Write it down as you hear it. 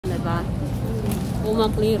diba? Puma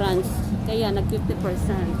clearance. Kaya nag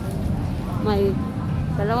 50%. May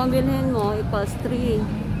dalawang bilhin mo equals 3.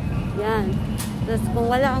 Yan. Tapos kung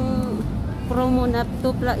wala ang promo na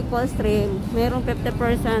 2 equals 3, mayroong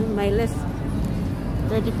 50%, may less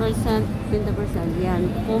 30%, 20%. Yan.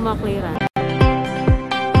 Puma clearance.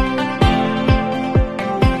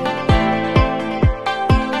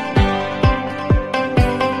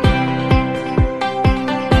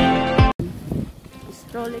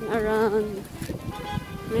 Strolling around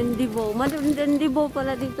Rendivo. Rendivo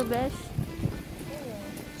pala dito, besh.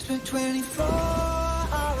 It's been 24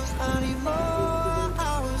 hours, I need more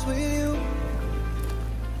hours with you.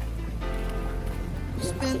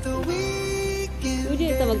 Spent the weekend. Uy,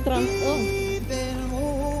 dito mag-trump.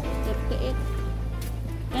 Oh. 38.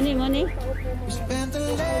 Kani mo ni? We spent the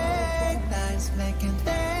late nights making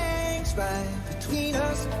things right between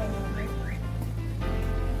us.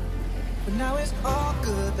 But now it's all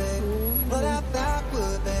good, babe. What I thought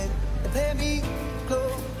would, babe. Let me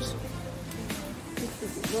close.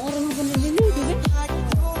 Orang mo ba nilili, diba?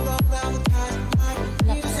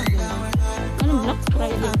 Anong Black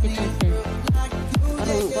Friday ticket?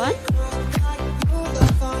 Parang what?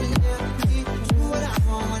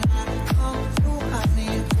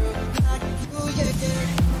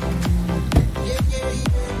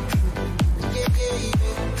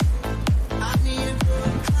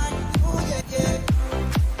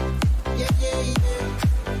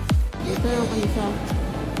 Ito yung kanisa.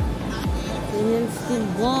 Ganyan still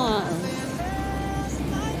wall.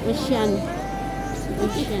 Ocean.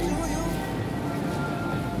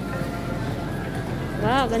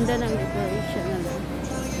 Wow, ganda ng decoration na lang.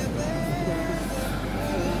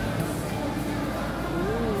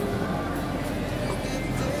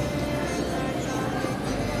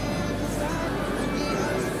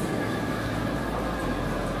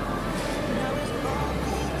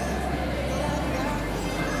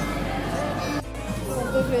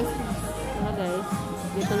 Hello guys,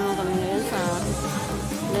 dito naman kami ngayon sa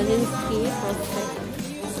Lelinsky Prospect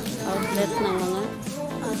outlet ng mga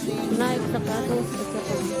Nike, sapatos at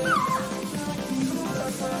saka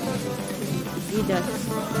Adidas.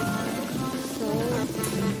 So,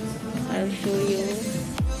 I'll show you.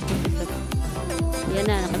 Yan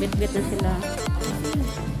na, nakabit-bit na sila.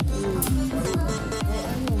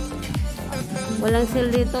 Walang sale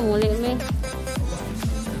dito, muli may.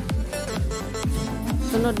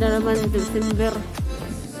 Sunod na naman December.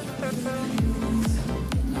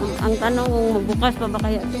 Ang tanong kung magbukas pa ba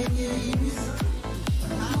kaya ito?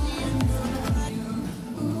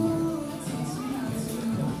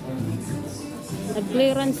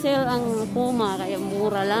 Nag-clearance sale ang Puma kaya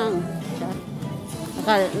mura lang.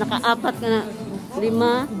 Naka-apat ka na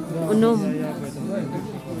 5 unom.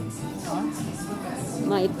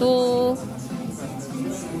 Ito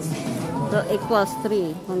equals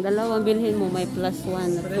 3. Kung dalawang bilhin mo, may plus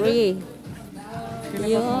 1. 3.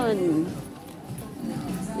 Yun.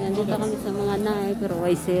 Yan, dito kami sa mga Nike, pero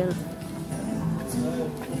may sale.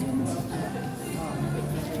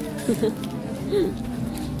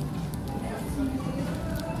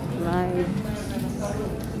 Right.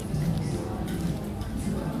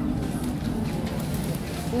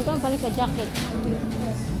 Yung ka, balik ka jacket.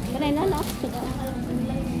 Kanay na, no?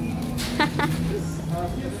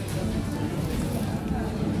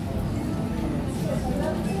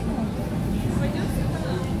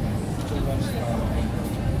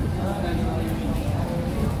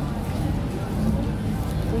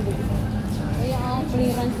 Kaya ang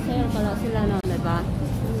clearance sale pala sila, no, diba?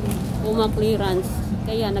 Puma clearance,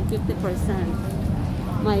 kaya nag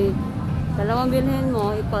 50%. May dalawang bilhin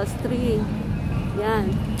mo equals 3.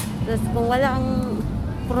 Yan. Tapos kung wala ang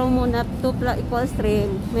promo na 2 equals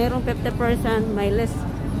 3, mayroong 50%, may less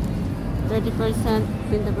 30%,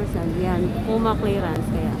 20%. Yan. Puma clearance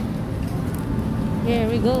kaya. Here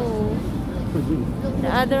we go.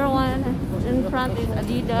 The other one in front is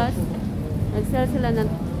Adidas. Nag-sell sila ng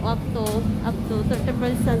up to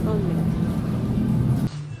 30% only.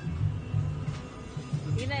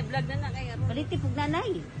 Vlog na na kaya. Paliti pug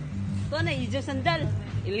nanay. Ko na ijo sandal.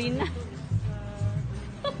 Ilina.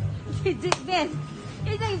 Jig best.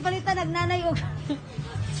 Ito yung palitan ng nanay og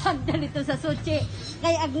sandal ito sa Sochi.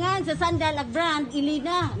 Kay agnan sa sandal ag brand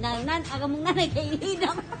Ilina. Nan agamong nanay kay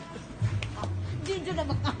Ilina. Dijo na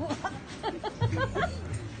makawak.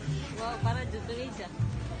 Wow, para dito siya.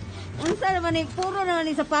 Unsa naman ni puro naman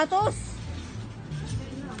ni sapatos.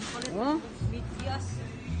 Oh, bidyas.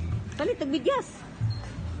 Palit og bidyas.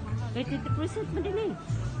 30% pa din eh.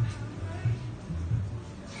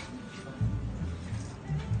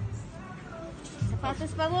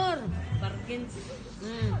 Sapatos pa more. Bargains.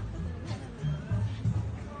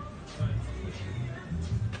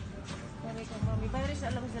 virus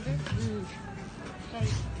alam sa bit. Kay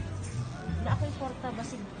na ako importa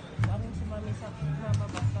basig aming sumami sa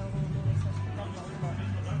mababa sa lunes sa hospital na uma.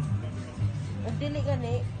 Ug dili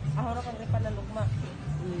gani aho ra kang panalugma.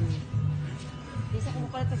 Di sa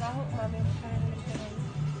kung pala tagaho mami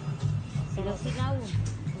Sigaw-sigaw.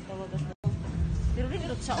 Ang tawagas na. pero rin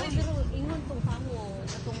lot sa Pero ingon tong kamo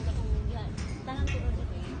atong yan. Tanan ko rin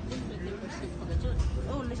kay 20% pagajud.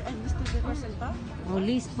 oh less ay less 20% pa. Oh,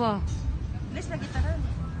 list pa. Less na gitaran.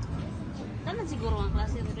 Tanan siguro ang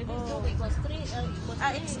klase review so equals 3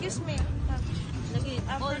 Excuse me. lagi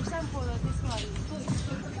For example, this one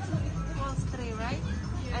equals 3, right?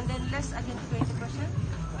 And then less again 20%.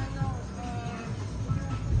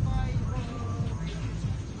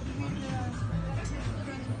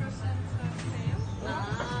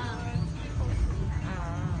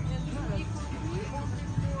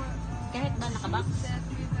 kahit ba nakabox?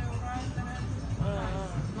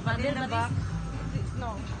 Nakabil ba box? No.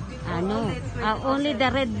 Ano? Only the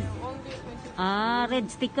red. Red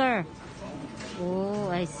sticker.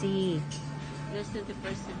 Oh, I see. Less 20%.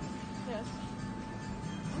 Yes.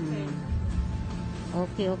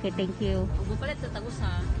 Okay, thank you. Kung mapalit sa tago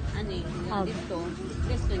sa dito,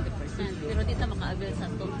 less 20%. Pero dito maka-avail sa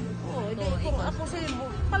to. Oh, hindi. Kung ako sa'yo,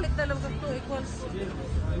 palit na lang sa 2 equals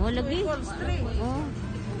Mo lagi? equals 3. Oh.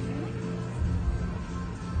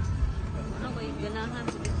 Ano ba yung ganahan?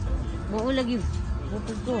 Mo lagi.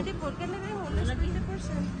 Butog ko. Pwede po, kanina mo, less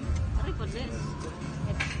 20%. Ari po, less.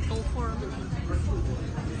 2-4.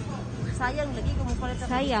 Sayang lagi kung mapalit sa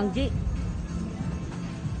Sayang, G.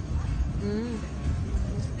 2-5.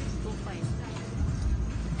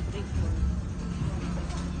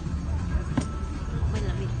 May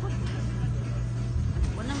lamig po.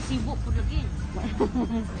 Walang sibo po lagi.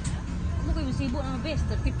 Ano kayo sibo na best?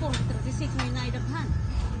 34, 36 may naidaghan.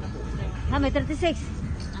 May 36.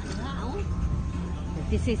 Ano?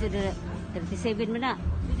 36, 37 mo na.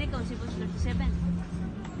 Hindi ka, sibo 37.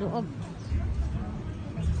 Loob.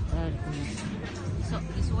 So,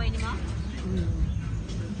 isuway ni ma?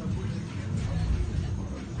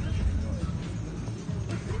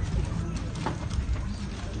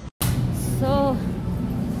 So,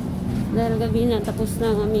 dahil gabi na, tapos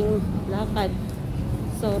na ang aming lakad.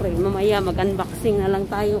 Sorry, mamaya mag-unboxing na lang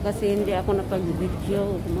tayo kasi hindi ako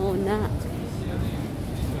napag-video muna.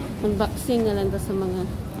 Unboxing na lang sa mga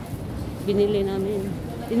binili namin.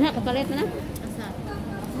 Hindi na, kapalit na na.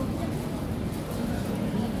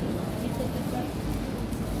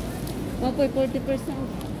 Mapoy 40%.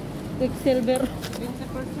 Quicksilver.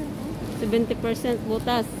 70%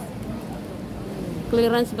 butas.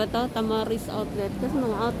 Clearance ba to? Tamaris outlet. Kasi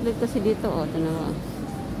mga outlet kasi dito. O, ito na.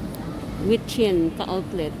 Witchin ka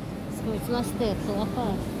outlet. Sportsmaster. So,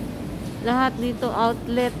 ako. Lahat dito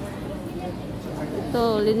outlet.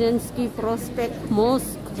 Ito, Linensky Prospect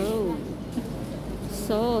Mosque.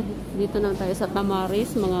 So, dito na tayo sa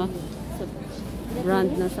Tamaris. Mga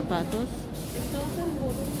brand na sapatos.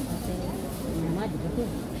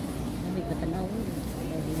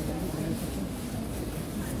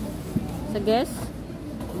 Sa guess?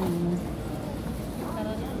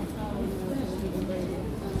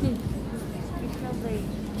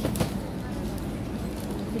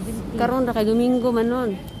 Karon na kay Domingo man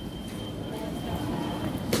nun.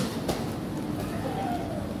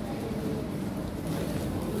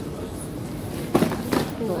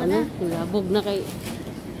 So, ano? Labog na kay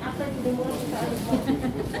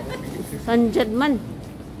Sanjad man.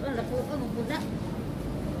 Wala po ka, mabuda.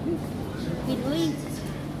 Pinoy.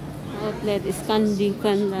 Outlet, Scandi,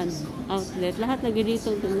 Canlan. Outlet. Lahat lagi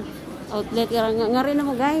dito. Outlet. Nga rin na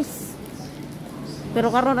mo guys. Pero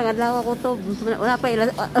karon nagadlaw ako to. Wala pa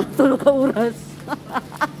tulog ka oras.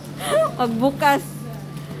 Pagbukas.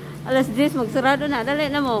 Alas 10, magsarado na. Dali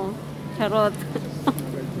na mo. Charot.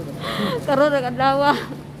 Karon nagadlaw.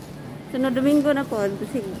 Sunod Domingo na po.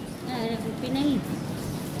 Sige. Pinay.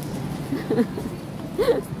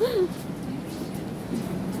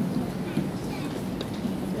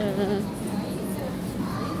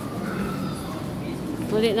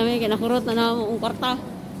 Muli namin kinakurot na naman ang kwarta.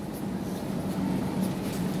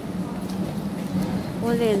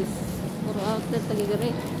 Collins. Puro outlet lagi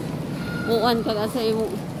gari. Uwan kag asa imo.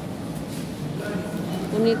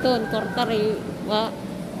 Kuniton kwarta ri wa.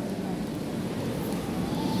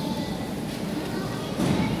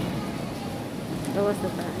 Tawas na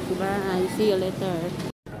ta. Diba? I see you later.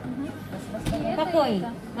 Kakoy.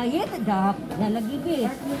 Ayet dak. Lalagi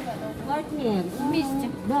bis. Partner. Misty.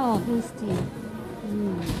 Da, misty.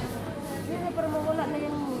 Hindi para mawala na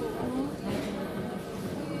yung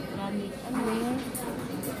Ano yun?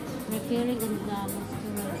 Repairing and damage to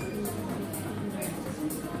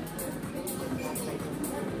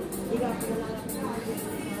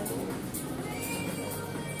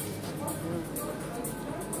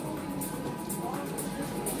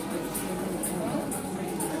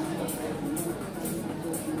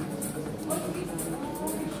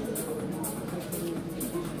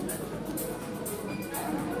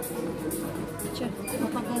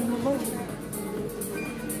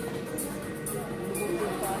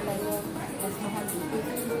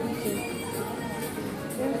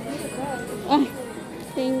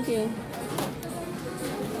thank you.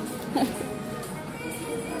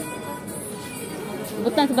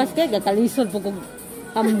 Butang sa basket, gakalisod po kong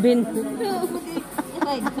hambin. Thank you.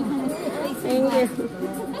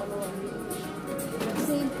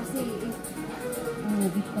 Kasi,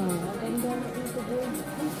 bitaw.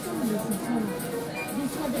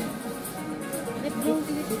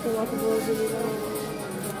 Dito ako bumili lang.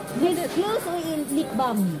 Close o lip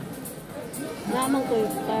balm? Lamang ko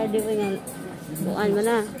yung party ko nga. Bukan mo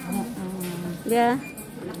na. Yeah.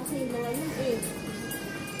 Kasi mga yun eh.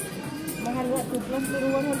 Mahal nga, 2 plus pero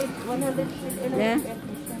 100 Yeah.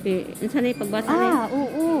 Saan na yung pagbasa na yun?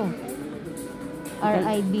 Oo.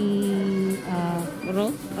 RIB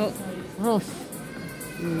Rose? Oh. Rose.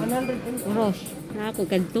 100 Rose. Ako,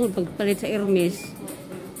 kadtong pagpalit sa Hermes.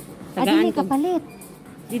 Adi may kapalit.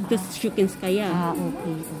 Dito sa Shukins kaya.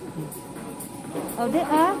 Okay. O,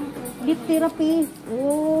 lip therapy.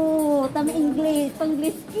 Oh, tama English.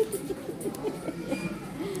 Pang-English.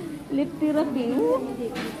 Lip therapy.